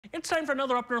It's time for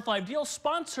another Up North Live deal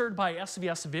sponsored by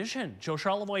SVS Vision. Joe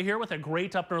Charlevoix here with a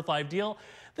great Up North Live deal.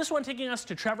 This one taking us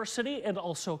to Traverse City and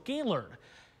also Gaylord.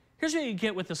 Here's what you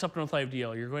get with this Up North Live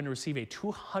deal. You're going to receive a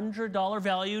 $200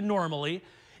 value normally.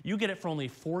 You get it for only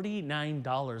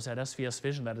 $49 at SVS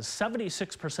Vision. That is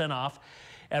 76% off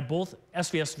at both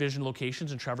SVS Vision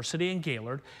locations in Traverse City and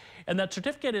Gaylord. And that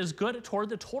certificate is good toward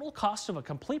the total cost of a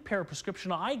complete pair of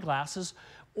prescription eyeglasses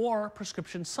or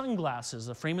prescription sunglasses.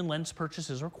 The frame and lens purchase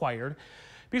is required.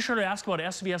 Be sure to ask about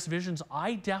SVS Vision's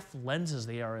eye-def lenses.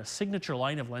 They are a signature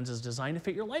line of lenses designed to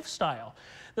fit your lifestyle.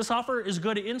 This offer is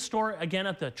good in-store, again,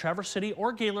 at the Traverse City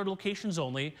or Gaylord locations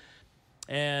only.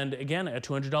 And again, a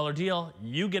 $200 deal,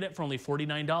 you get it for only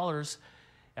 $49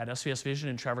 at SVS Vision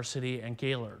in Traverse City and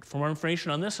Gaylord. For more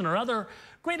information on this and our other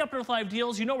great Up North Live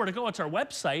deals, you know where to go. It's our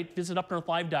website. Visit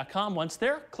upnorthlive.com. Once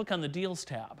there, click on the Deals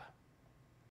tab.